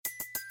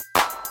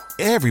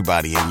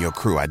Everybody in your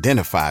crew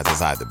identifies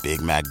as either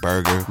Big Mac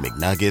Burger,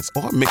 McNuggets,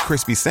 or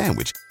McCrispy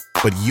Sandwich.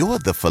 But you're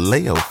the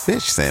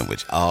Filet-O-Fish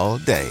Sandwich all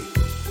day.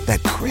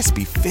 That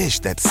crispy fish,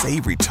 that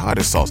savory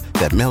tartar sauce,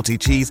 that melty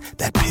cheese,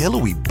 that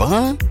pillowy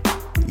bun.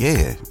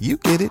 Yeah, you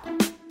get it.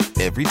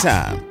 Every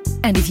time.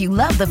 And if you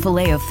love the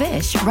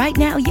Filet-O-Fish, right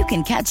now you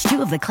can catch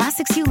two of the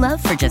classics you love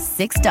for just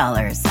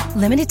 $6.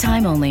 Limited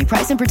time only.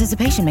 Price and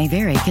participation may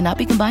vary. Cannot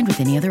be combined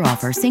with any other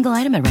offer. Single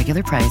item at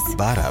regular price.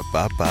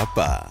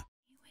 Ba-da-ba-ba-ba.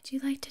 Would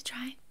you like to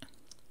try?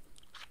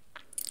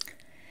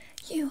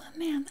 You,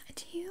 ma'am,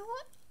 do you...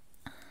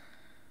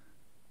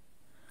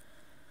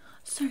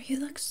 Sir, you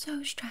look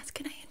so stressed.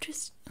 Can I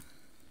interest...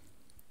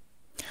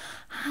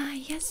 Hi,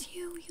 yes,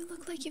 you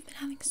look like you've been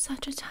having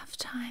such a tough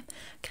time.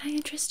 Can I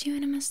interest you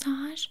in a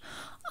massage?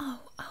 Oh,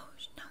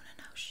 no,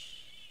 shh.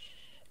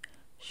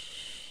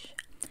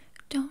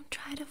 Don't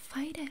try to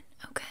fight it,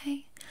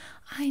 okay?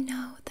 I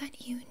know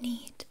that you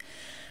need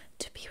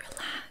to be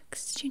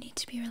relaxed. You need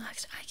to be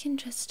relaxed. I can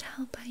just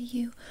tell by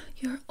you,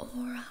 your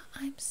aura.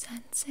 I'm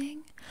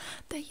sensing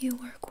that you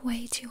work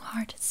way too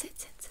hard.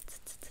 Sit.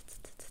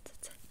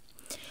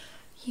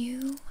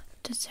 You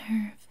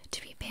deserve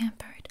to be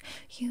pampered.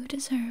 You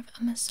deserve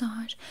a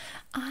massage.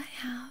 I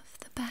have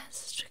the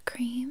best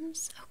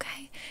creams,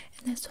 okay,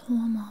 in this whole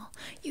mall.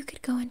 You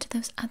could go into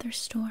those other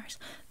stores,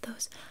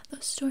 those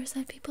stores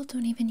that people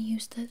don't even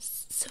use, the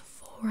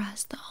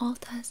Sephoras, the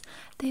Ultas.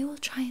 They will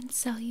try and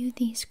sell you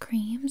these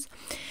creams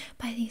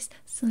by these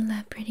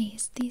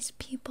celebrities, these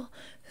people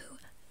who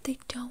they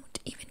don't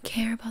even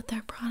care about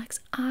their products.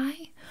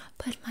 I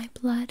put my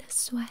blood,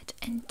 sweat,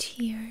 and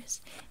tears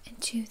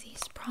into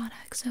these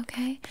products,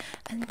 okay?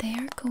 And they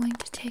are going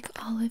to take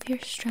all of your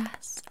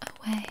stress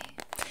away.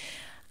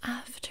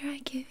 After I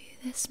give you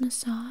this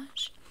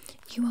massage,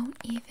 you won't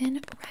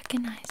even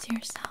recognize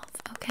yourself,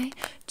 okay?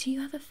 Do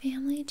you have a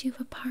family? Do you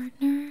have a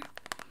partner?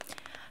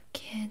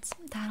 Kids,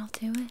 that'll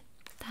do it.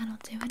 That'll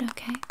do it,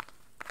 okay?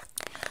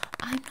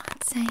 I'm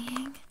not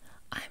saying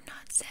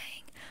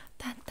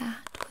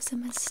that was a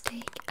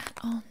mistake at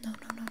all. No.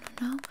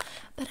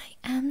 But I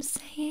am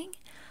saying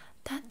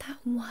that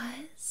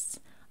was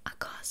a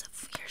cause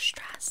of your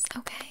stress,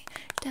 okay?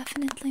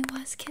 Definitely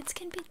was. Kids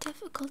can be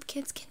difficult.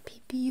 Kids can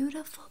be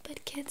beautiful,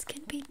 but kids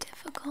can be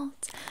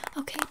difficult.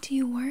 Okay, do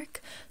you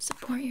work?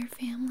 Support your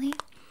family?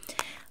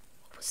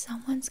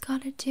 Someone's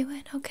got to do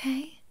it,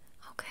 okay?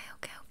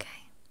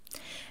 Okay.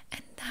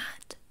 And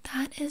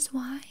that is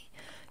why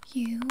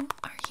you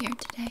are here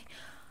today.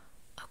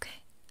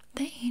 Okay,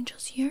 the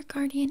angels, your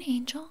guardian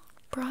angel,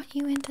 brought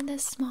you into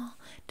this mall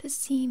to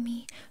see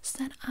me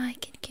so that I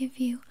can give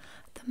you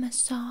the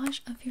massage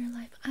of your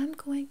life. I'm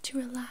going to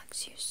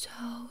relax you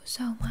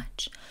so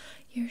much.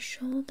 Your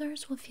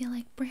shoulders will feel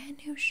like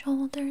brand new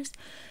shoulders.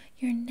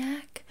 Your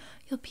neck,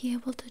 you'll be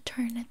able to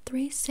turn at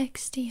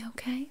 360,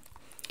 okay?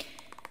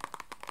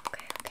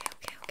 Okay.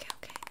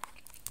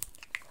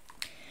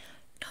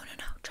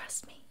 No,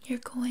 trust me. You're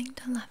going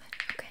to love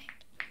it, okay?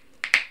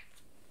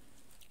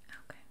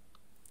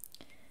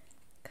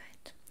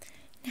 Good.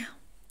 Now,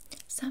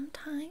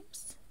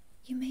 sometimes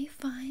you may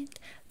find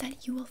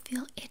that you will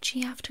feel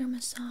itchy after a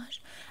massage,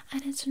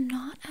 and it's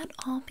not at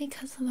all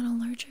because of an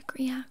allergic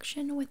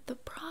reaction with the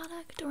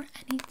product or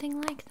anything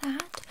like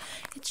that.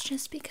 It's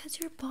just because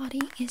your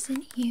body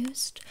isn't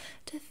used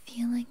to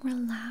feeling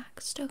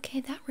relaxed, okay?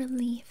 That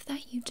relief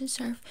that you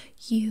deserve,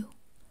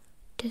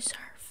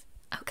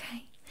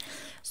 okay?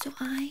 So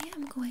I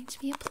am going to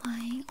be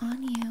applying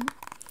on you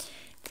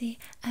the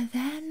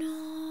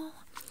Aveno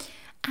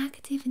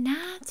Active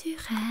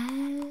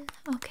Naturel,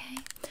 okay?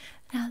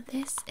 Now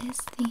this is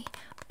the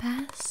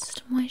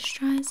best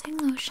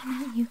moisturizing lotion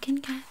that you can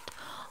get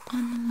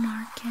on the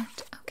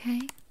market,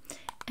 okay?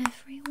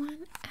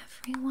 Everyone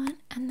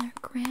and their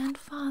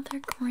grandfather,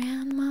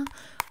 grandma,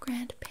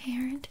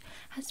 grandparent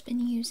has been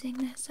using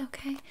this,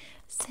 okay?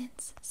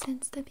 Since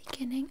the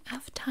beginning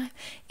of time.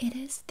 It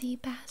is the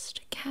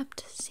best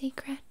kept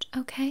secret,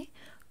 okay?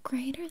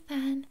 Greater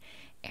than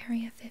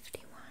Area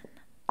 51.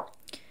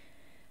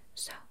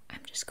 So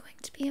I'm just going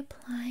to be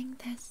applying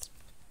this.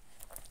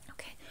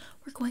 Okay,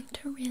 we're going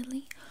to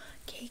really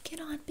cake it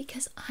on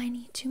because I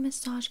need to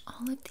massage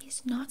all of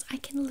these knots. I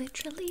can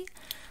literally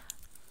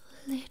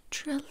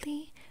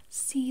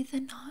see the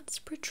knots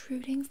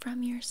protruding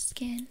from your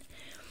skin,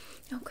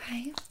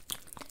 okay?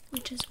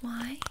 Which is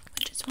why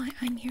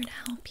I'm here to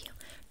help you.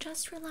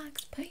 Just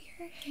relax, put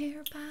your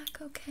hair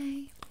back,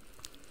 okay?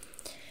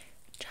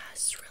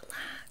 Just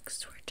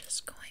relax. We're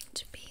just going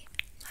to be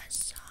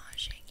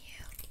massaging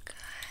you.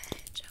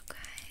 Good,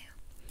 okay?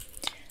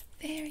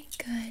 Very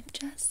good,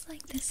 just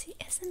like this.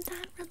 Isn't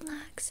that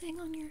relaxing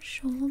on your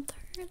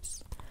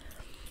shoulders?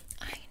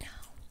 I know.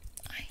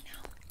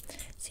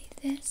 See,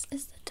 this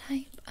is the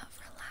type of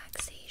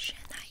relaxation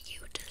that you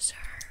deserve.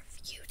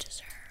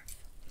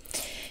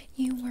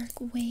 You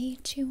work way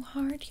too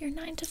hard. You're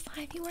 9 to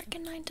 5. You work a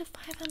 9 to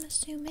 5, I'm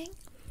assuming.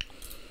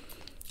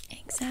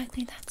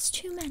 Exactly, that's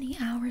too many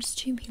hours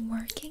to be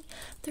working.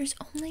 There's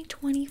only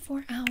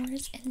 24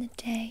 hours in the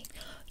day.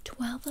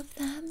 12 of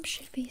them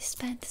should be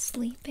spent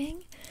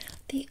sleeping.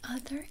 The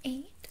other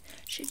 8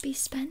 should be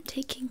spent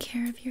taking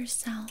care of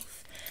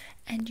yourself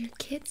and your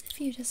kids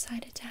if you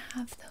decided to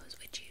have those,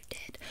 which you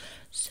did.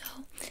 So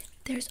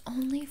there's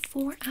only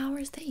 4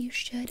 hours that you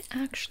should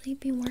actually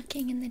be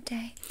working in the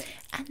day,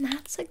 and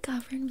that's a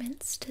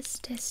government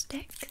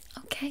statistic,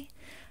 okay?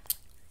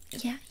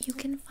 Yeah, you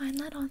can find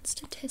that on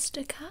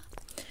Statistica.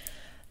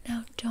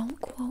 Now,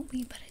 don't quote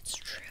me, but it's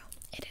true.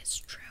 It is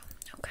true,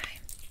 okay?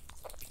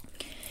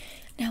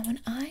 Now,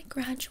 when I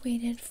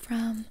graduated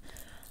from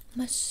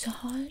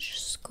massage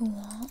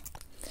school,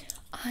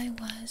 I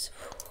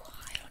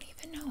don't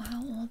even know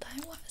how old I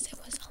was. It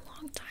was a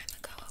long time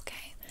ago,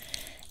 okay?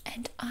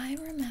 And I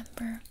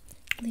remember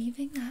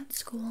leaving that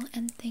school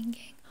and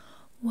thinking,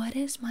 what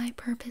is my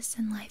purpose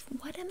in life?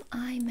 What am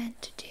I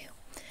meant to do?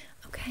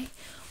 Okay?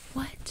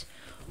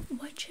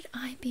 What should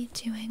I be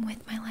doing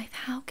with my life?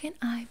 How can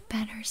I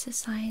better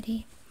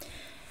society?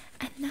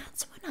 And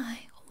that's when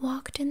I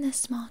walked in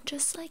this mall,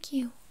 just like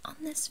you, on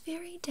this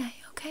very day,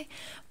 okay?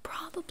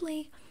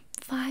 Probably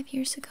 5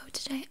 years ago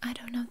today. I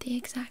don't know the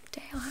exact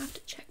day. I'll have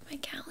to check my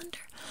calendar.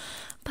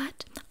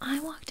 But I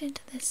walked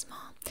into this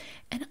mall,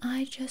 and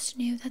I just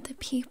knew that the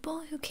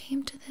people who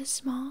came to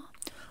this mall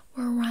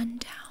were run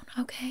down,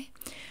 okay?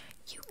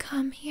 You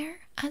come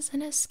here as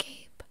an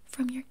escape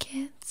from your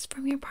kids,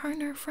 from your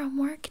partner, from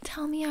work.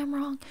 Tell me I'm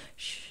wrong.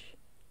 Shh,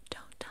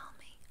 don't tell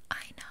me.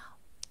 I know,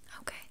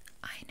 okay?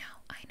 I know.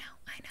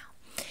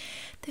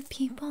 The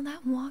people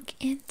that walk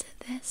into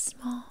this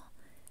mall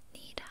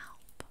need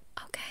help,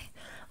 okay?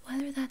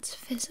 Whether that's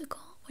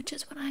physical, which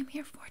is what I'm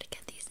here for, to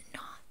get these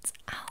knots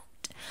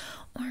out,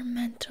 or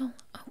mental,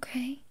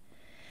 okay?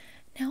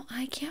 Now,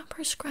 I can't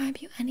prescribe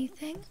you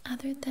anything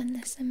other than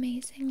this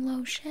amazing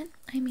lotion.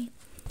 I mean,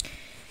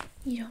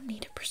 you don't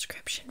need a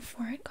prescription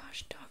for it.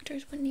 Gosh,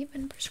 doctors wouldn't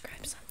even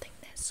prescribe something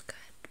this good.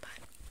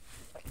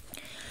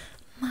 But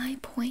my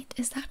point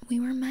is that we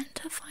were meant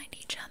to find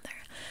each other.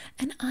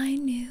 And I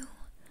knew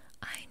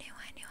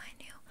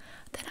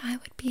that I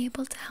would be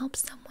able to help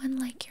someone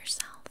like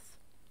yourself.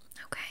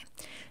 Okay?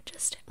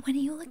 Just when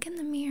you look in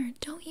the mirror,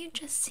 don't you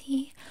just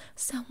see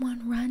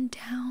someone run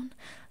down,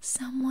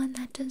 someone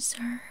that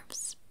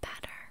deserves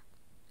better?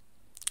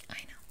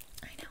 I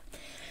know.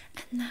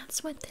 And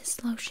that's what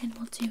this lotion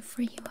will do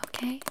for you,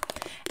 okay?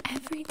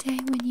 Every day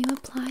when you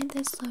apply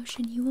this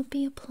lotion, you will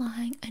be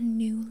applying a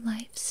new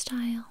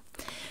lifestyle.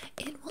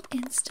 It will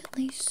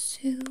instantly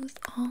soothe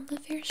all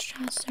of your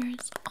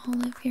stressors,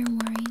 all of your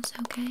worries,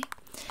 okay?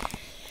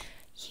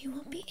 You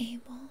will be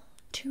able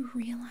to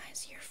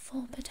realize your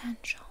full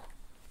potential.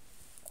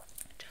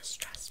 Just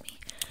trust me.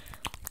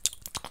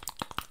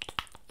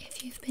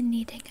 If you've been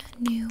needing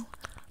a new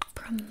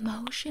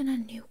promotion, a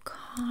new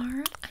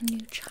car, a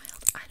new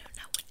child, I don't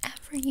know,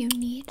 whatever you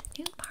need, a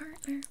new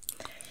partner,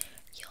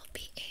 you'll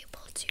be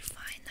able to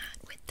find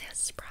that with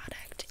this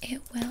product.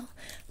 It will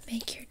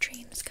make your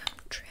dreams come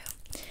true.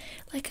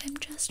 Like I'm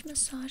just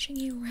massaging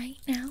you right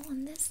now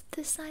on this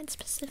side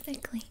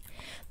specifically.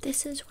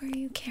 This is where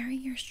you carry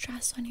your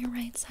stress on your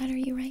right side. Are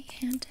you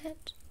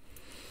right-handed?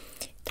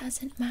 It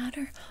doesn't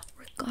matter.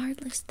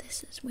 Regardless,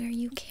 this is where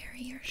you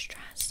carry your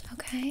stress,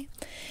 okay?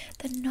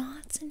 The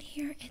knots in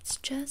here, it's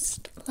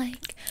just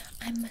like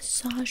I'm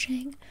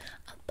massaging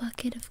a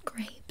bucket of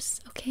grapes,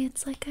 okay?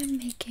 It's like I'm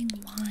making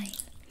wine.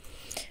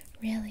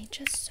 Really,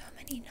 just so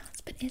many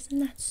knots. But isn't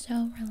that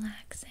so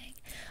relaxing?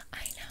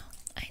 I know.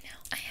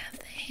 I have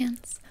the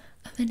hands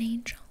of an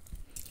angel.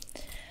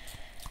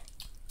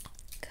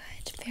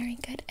 Good, very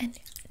good. And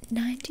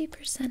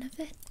 90% of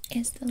it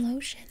is the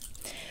lotion.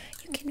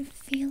 You can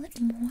feel it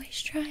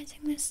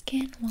moisturizing the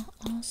skin while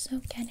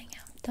also getting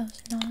out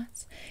those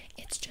knots.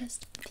 It's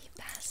just the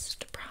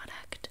best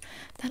product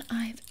that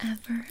I've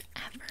ever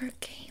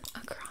came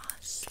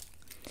across.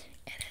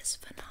 It is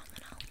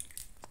phenomenal.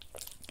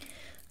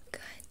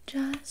 Good,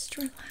 just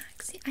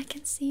relax. I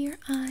can see your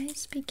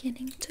eyes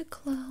beginning to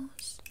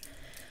close.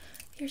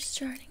 You're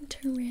starting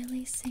to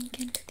really sink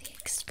into the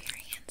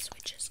experience,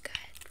 which is good.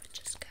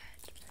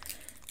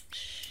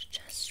 Shh,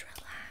 just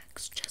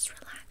relax.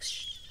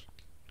 Shh.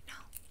 No,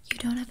 you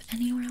don't have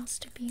anywhere else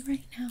to be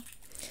right now.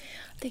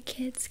 The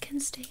kids can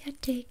stay at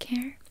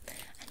daycare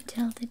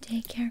until the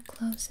daycare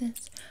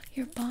closes.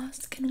 Your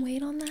boss can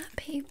wait on that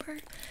paper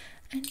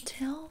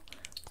until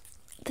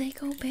they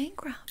go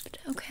bankrupt,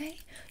 okay?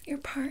 Your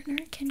partner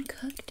can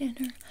cook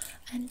dinner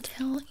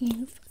until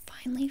you've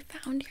finally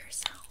found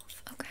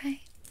yourself,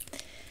 okay?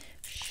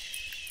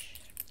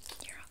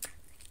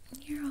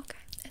 You're okay.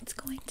 It's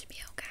going to be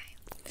okay.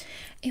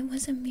 It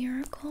was a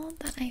miracle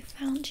that I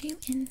found you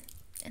in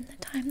the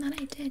time that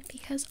I did,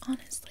 because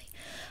honestly,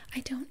 I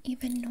don't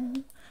even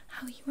know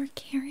how you were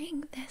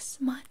carrying this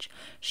much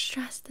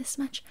stress, this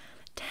much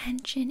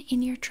tension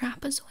in your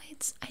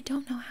trapezoids. I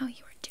don't know how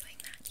you were doing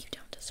that. You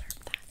don't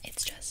deserve that.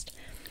 It's just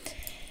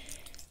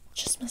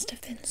must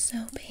have been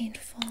so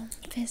painful,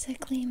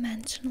 physically,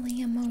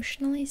 mentally,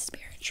 emotionally,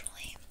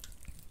 spiritually.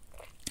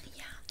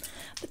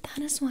 But that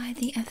is why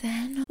the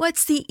event...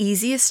 What's the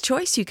easiest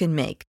choice you can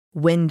make?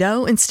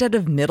 Window instead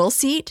of middle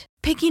seat?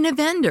 Picking a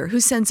vendor who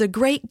sends a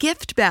great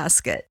gift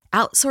basket?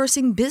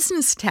 Outsourcing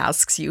business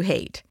tasks you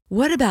hate?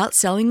 What about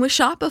selling with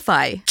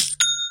Shopify?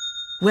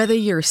 Whether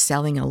you're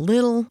selling a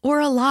little or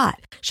a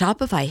lot,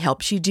 Shopify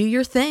helps you do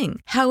your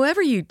thing,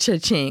 however you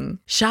cha-ching.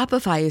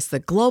 Shopify is the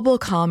global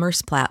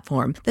commerce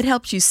platform that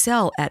helps you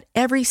sell at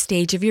every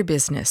stage of your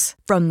business.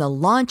 From the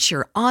launch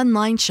your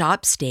online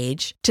shop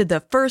stage to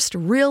the first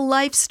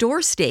real-life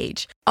store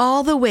stage,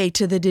 all the way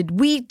to the did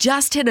we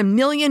just hit a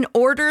million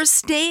orders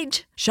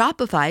stage.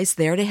 Shopify's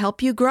there to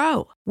help you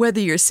grow.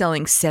 Whether you're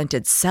selling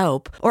scented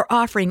soap or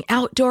offering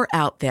outdoor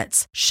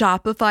outfits,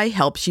 Shopify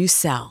helps you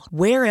sell.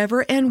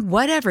 Wherever and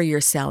whatever you're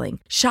selling,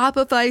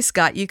 Shopify's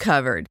got you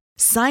covered.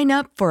 Sign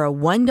up for a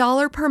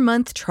 $1 per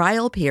month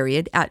trial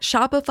period at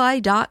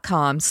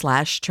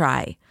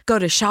shopify.com/try. Go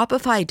to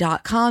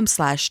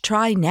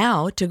shopify.com/try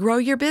now to grow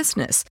your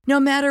business, no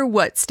matter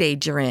what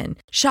stage you're in.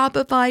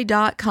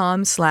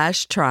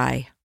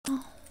 Shopify.com/try.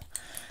 Oh,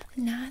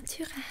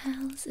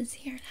 Naturals is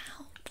here to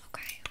help,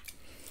 okay?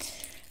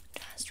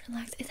 Just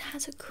relax. It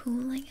has a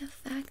cooling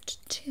effect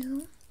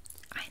too.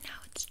 I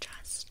know, it's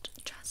just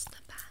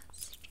the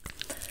best.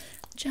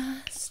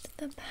 Just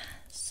the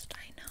best,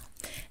 I know.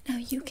 Now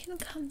you can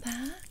come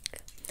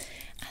back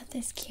at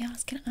this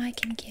kiosk and I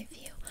can give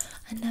you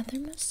another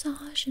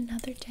massage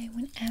another day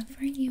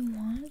whenever you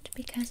want,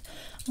 because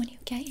when you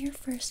get your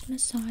first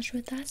massage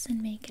with us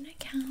and make an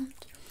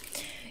account,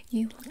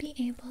 you will be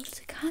able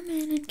to come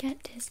in and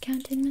get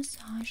discounted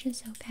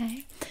massages,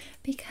 okay?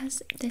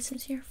 Because this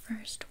is your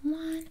first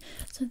one,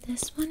 so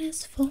this one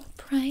is full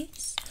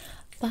price,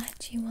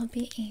 but you will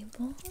be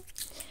able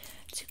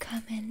to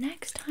come in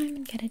next time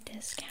and get a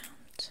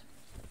discount.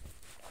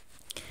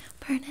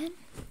 Pardon?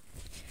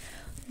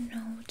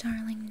 No,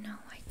 darling, no.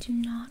 I do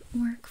not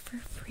work for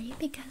free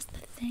because the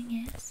thing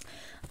is,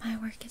 my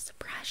work is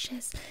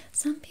precious.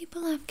 Some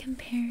people have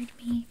compared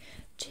me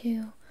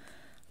to,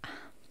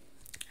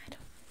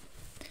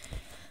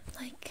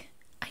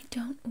 I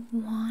don't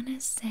want to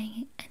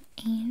say an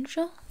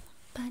angel,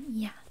 but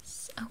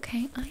yes,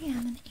 okay, I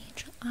am an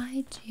angel.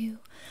 I do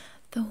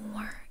the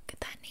work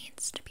that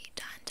needs to be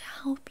done to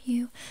help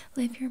you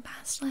live your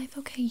best life,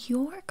 okay?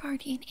 Your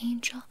guardian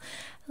angel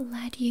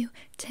led you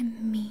to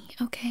me,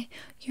 okay?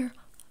 Your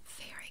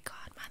fairy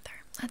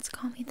godmother, let's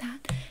call me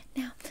that.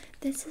 Now,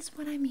 this is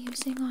what I'm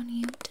using on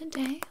you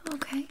today,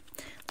 okay?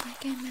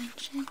 Like I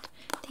mentioned,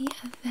 the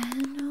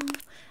Aveno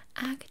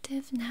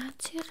Active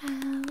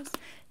Naturals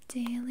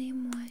Daily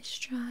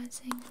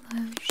Moisturizing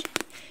Lotion.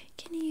 You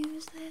can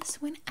use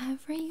this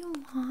whenever you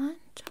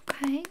want,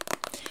 okay?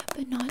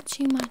 But not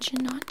too much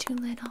and not too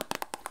little,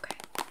 okay?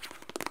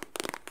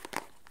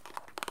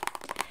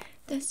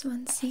 This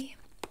one, see,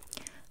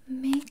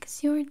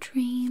 makes your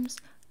dreams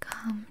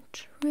come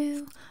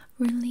true,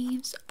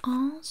 relieves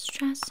all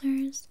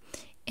stressors,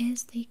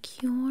 is the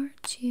cure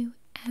to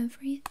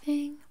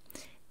everything,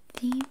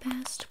 the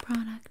best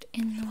product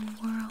in the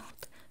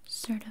world,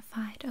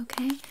 certified,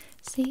 okay?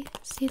 See,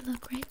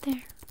 look right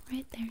there,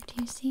 do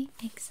you see?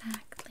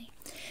 Exactly.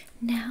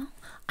 Now,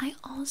 I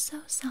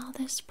also sell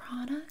this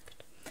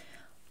product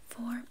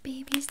for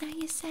babies. Now,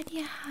 you said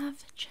you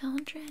have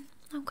children,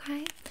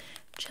 okay?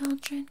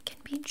 Children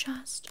can be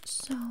just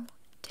so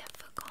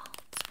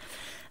difficult.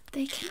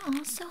 They can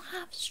also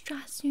have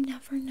stress. You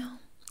never know.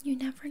 You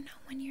never know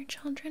when your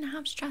children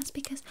have stress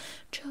because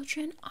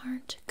children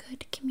aren't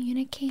good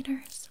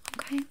communicators,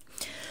 okay?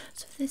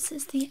 So this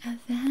is the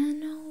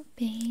Aveno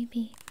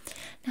Baby.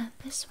 Now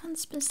this one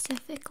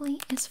specifically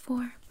is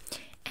for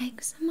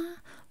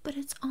eczema, but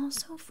it's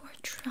also for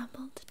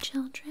troubled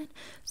children.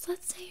 So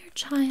let's say your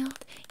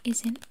child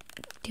isn't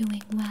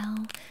doing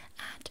well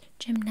at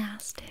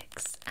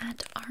gymnastics,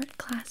 at art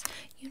class.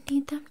 You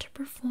need them to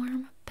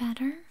perform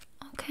better,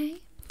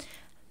 okay?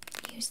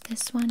 Use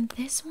this one.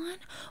 This one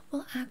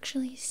will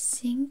actually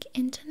sink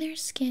into their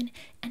skin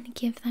and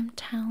give them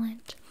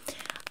talent.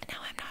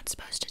 Now, I'm not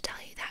supposed to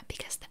tell you that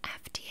because the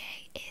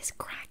FDA is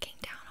cracking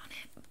down on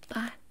it,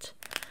 but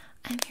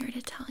I'm here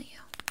to tell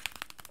you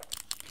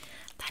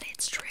that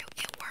it's true.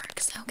 It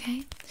works,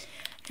 okay?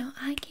 Now,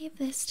 I gave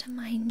this to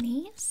my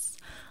niece.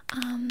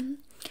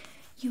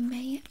 You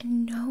may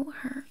know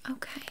her,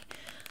 okay?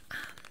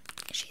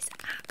 She's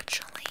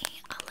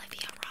actually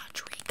Olivia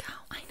Rodrigo.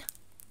 I know.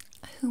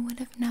 Who would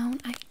have known?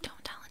 I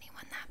don't tell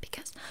anyone that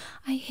because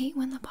I hate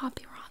when the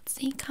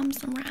paparazzi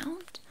comes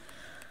around.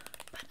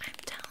 But I'm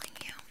telling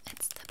you,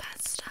 it's the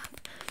best stuff.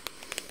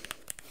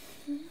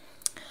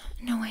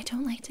 No, I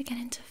don't like to get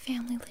into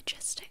family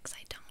logistics.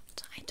 I don't.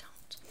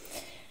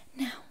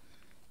 Now,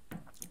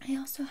 I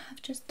also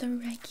have just the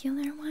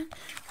regular one,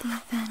 the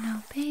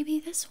Aveno Baby.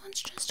 This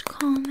one's just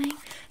calming.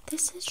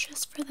 This is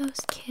just for those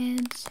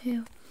kids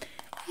who,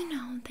 you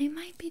know, they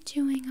might be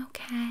doing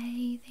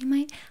okay. They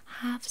might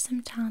have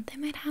some talent. They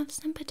might have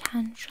some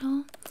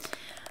potential.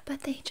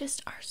 But they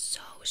just are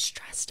so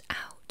stressed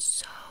out.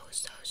 So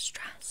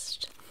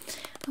stressed.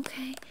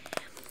 Okay?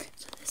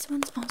 So this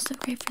one's also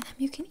great for them.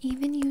 You can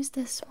even use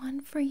this one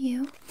for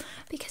you,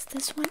 because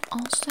this one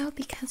also,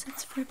 because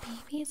it's for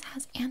babies,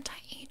 has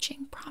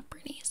anti-aging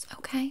properties,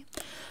 okay?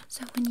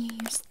 So when you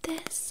use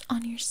this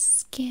on your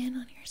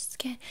skin,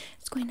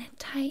 it's going to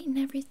tighten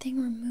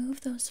everything,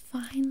 remove those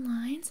fine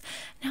lines.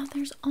 Now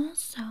there's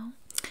also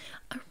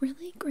a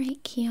really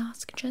great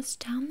kiosk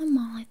just down the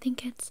mall. I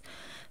think it's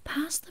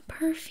past the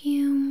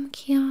perfume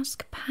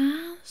kiosk,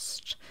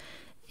 past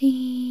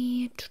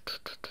the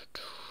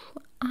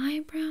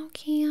eyebrow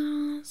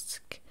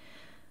kiosk.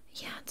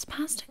 Yeah, it's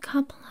past a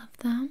couple of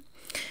them.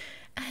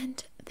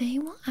 And they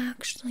will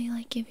actually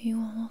give you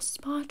a whole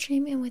spa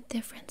treatment with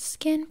different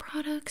skin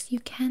products. You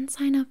can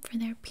sign up for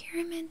their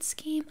pyramid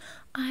scheme.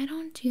 I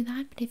don't do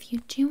that, but if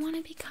you do want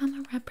to become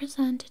a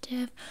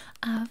representative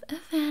of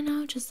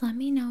Avano, just let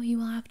me know. You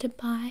will have to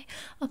buy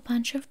a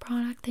bunch of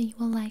product that you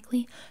will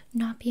likely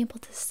not be able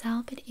to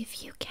sell, but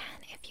if you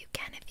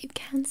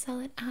can sell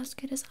it as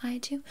good as I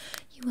do,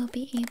 you will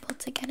be able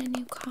to get a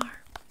new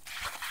car.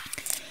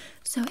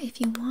 So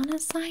if you want to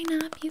sign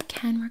up, you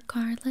can.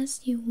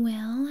 Regardless, you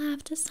will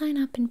have to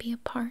sign up and be a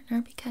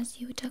partner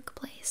because you took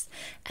place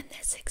in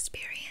this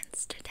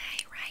experience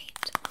today,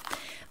 right?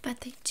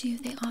 But they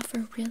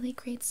offer really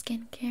great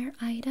skincare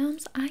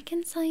items. I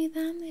can sell you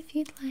them if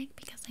you'd like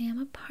because I am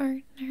a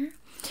partner.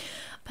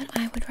 But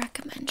I would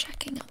recommend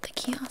checking out the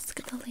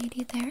kiosk. The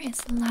lady there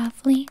is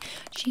lovely.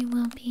 She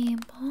will be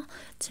able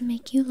to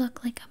make you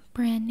look like a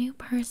brand new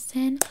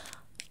person.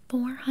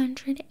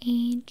 400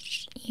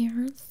 age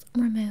years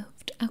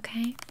removed,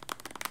 okay?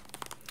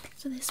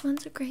 So this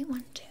one's a great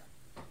one too.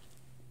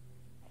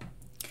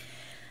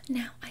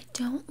 Now, I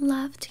don't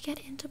love to get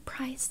into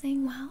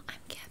pricing while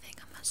I'm giving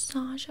a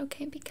massage,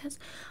 okay? Because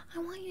I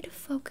want you to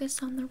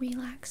focus on the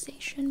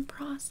relaxation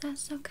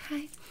process,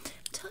 okay?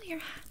 Tilt your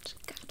head.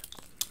 Good.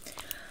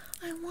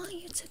 I want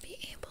you to be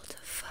able to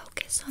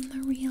focus on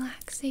the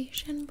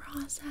relaxation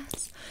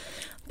process.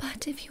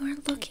 But if you are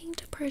looking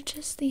to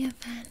purchase the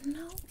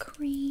Avano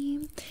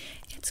cream,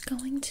 it's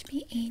going to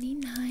be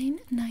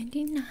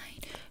 $89.99.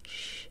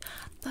 Shh.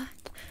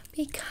 But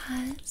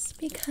because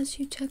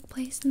you took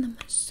place in the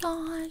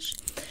massage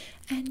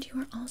and you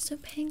are also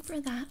paying for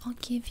that, I'll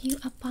give you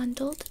a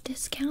bundled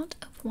discount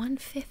of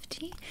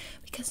 $150,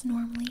 because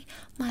normally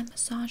my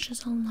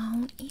massages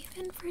alone,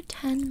 even for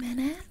 10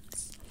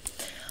 minutes,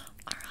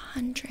 are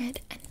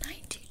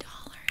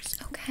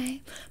 $190,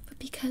 okay? But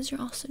because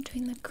you're also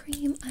doing the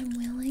cream, I'm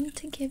willing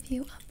to give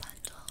you a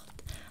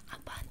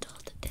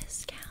bundled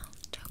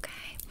discount,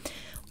 okay?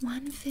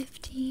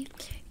 $150.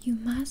 You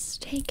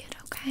must take it,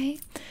 okay?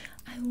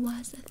 I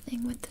was a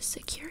thing with the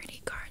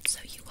security guard, so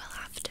you will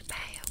have to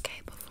pay,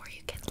 okay, before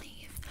you can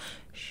leave.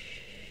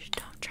 Shh,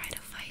 don't try to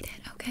fight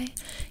it, okay?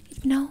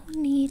 No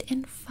need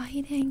in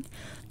fighting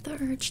the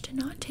urge to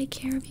not take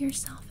care of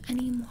yourself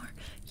anymore.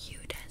 You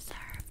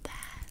deserve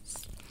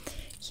this.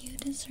 You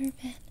deserve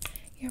it.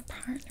 Your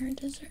partner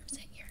deserves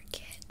it. Your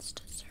kids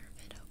deserve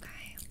it,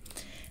 okay?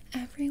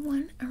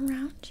 Everyone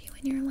around you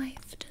in your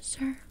life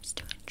deserves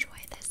to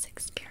enjoy this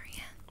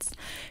experience,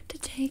 to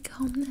take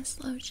home this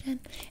lotion.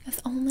 If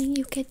only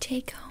you could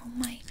take home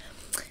my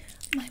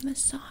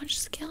massage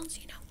skills,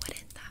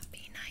 wouldn't that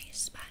be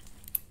nice? But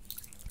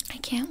I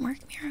can't work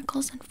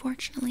miracles,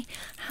 unfortunately.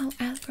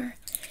 However,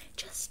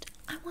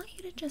 I want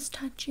you to just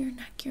touch your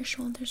neck, your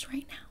shoulders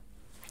right now.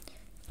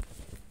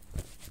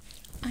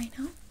 I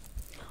know.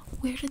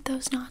 Where did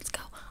those knots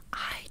go?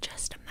 I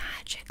just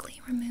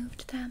magically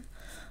removed them.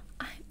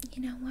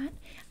 You know what?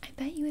 I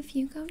bet you if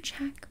you go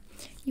check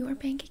your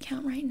bank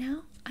account right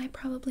now, I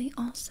probably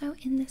also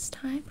in this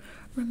time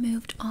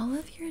removed all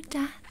of your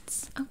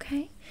debts,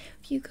 okay?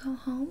 If you go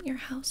home, your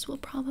house will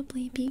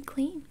probably be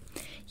clean.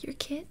 Your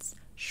kids,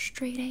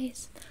 straight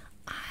A's.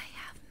 I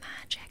have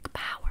magic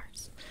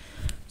powers.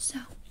 So,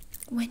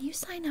 when you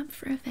sign up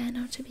for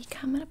Avano to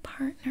become a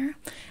partner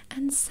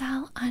and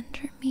sell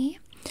under me,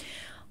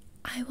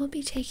 I will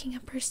be taking a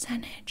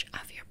percentage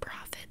of your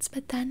profits.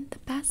 But then the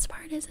best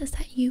part is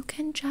that you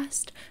can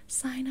just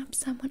sign up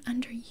someone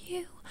under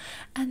you,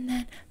 and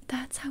then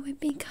that's how it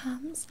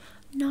becomes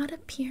not a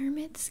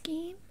pyramid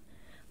scheme,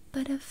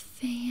 but a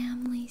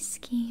family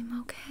scheme,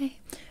 okay?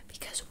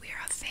 Because we're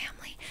a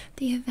family.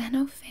 The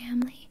Avano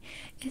family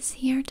is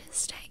here to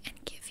stay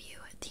and give you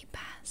the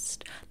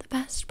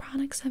best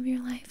products of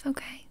your life,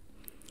 okay?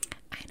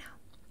 I know.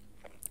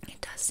 It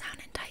does sound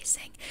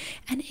enticing,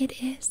 and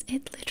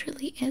it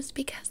literally is,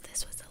 because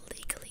this was a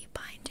legally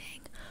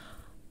binding,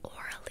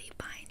 orally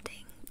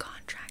binding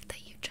contract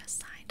that you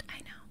just signed. I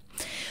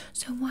know.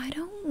 So why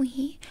don't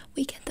we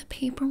get the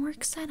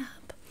paperwork set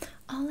up?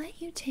 I'll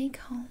let you take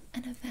home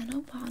an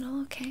Avano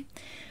bottle, okay,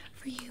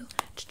 for you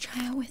to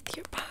try out with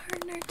your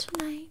partner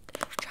tonight,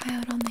 try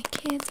out on the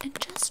kids, and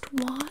just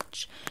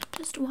watch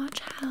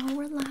how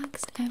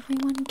relaxed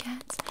everyone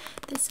gets.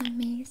 This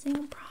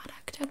amazing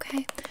product,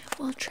 okay,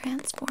 will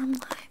transform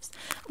lives.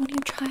 When you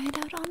try it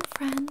out on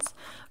friends,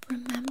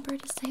 remember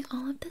to say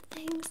all of the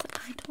things that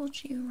I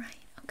told you,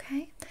 right,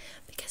 okay?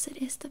 Because it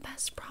is the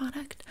best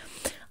product.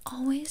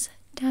 Always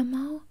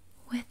demo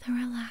with a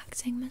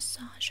relaxing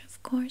massage,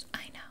 of course.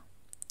 I know.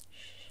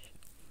 Shh.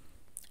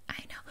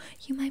 I know,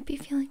 you might be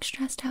feeling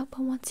stressed out,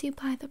 but once you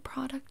buy the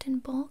product in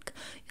bulk,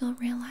 you'll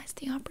realize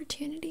the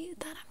opportunity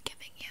that I'm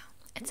giving you.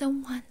 It's a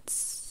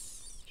once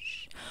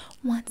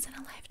in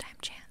a lifetime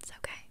chance,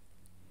 okay?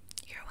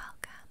 You're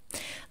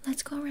welcome.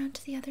 Let's go around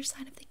to the other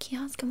side of the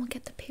kiosk and we'll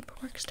get the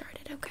paperwork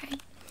started, okay?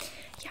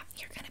 Yeah,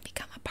 you're gonna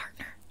become a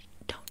partner.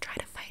 Don't try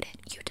to fight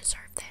it. You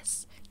deserve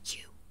this.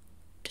 You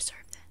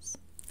deserve this.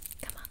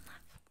 Come on,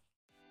 love.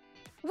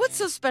 What's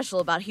so special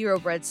about Hero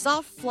Bread's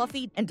soft,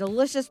 fluffy, and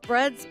delicious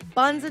breads,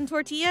 buns, and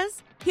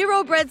tortillas?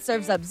 Hero Bread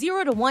serves up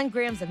 0 to 1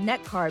 grams of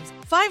net carbs,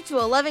 5 to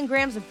 11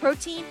 grams of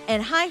protein,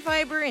 and high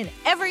fiber in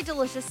every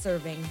delicious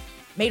serving.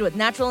 Made with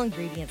natural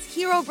ingredients,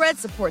 Hero Bread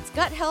supports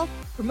gut health,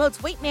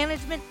 promotes weight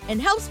management,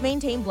 and helps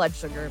maintain blood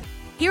sugar.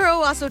 Hero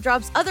also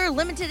drops other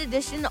limited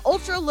edition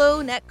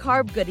ultra-low net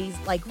carb goodies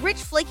like rich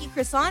flaky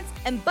croissants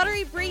and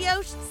buttery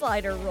brioche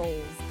slider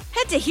rolls.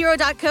 Head to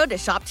hero.co to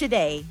shop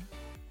today.